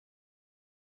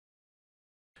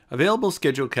Available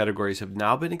schedule categories have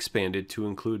now been expanded to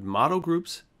include model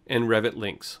groups and Revit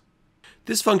links.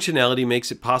 This functionality makes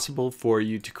it possible for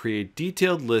you to create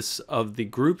detailed lists of the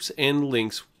groups and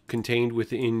links contained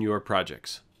within your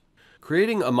projects.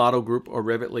 Creating a model group or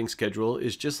Revit link schedule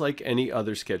is just like any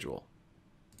other schedule.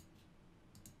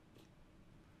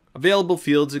 Available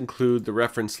fields include the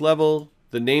reference level,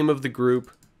 the name of the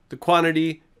group, the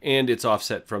quantity, and its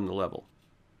offset from the level.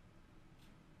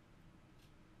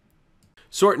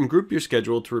 Sort and group your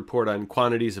schedule to report on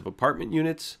quantities of apartment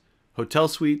units, hotel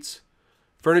suites,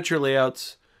 furniture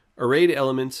layouts, arrayed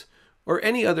elements, or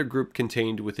any other group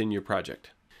contained within your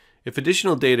project. If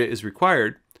additional data is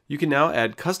required, you can now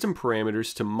add custom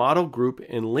parameters to model group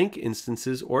and link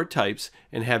instances or types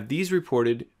and have these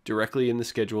reported directly in the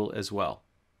schedule as well.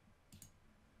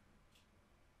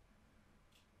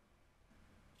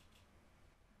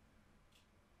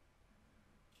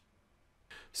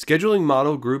 Scheduling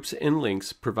model groups and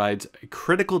links provides a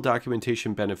critical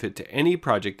documentation benefit to any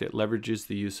project that leverages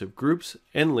the use of groups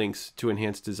and links to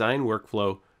enhance design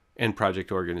workflow and project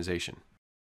organization.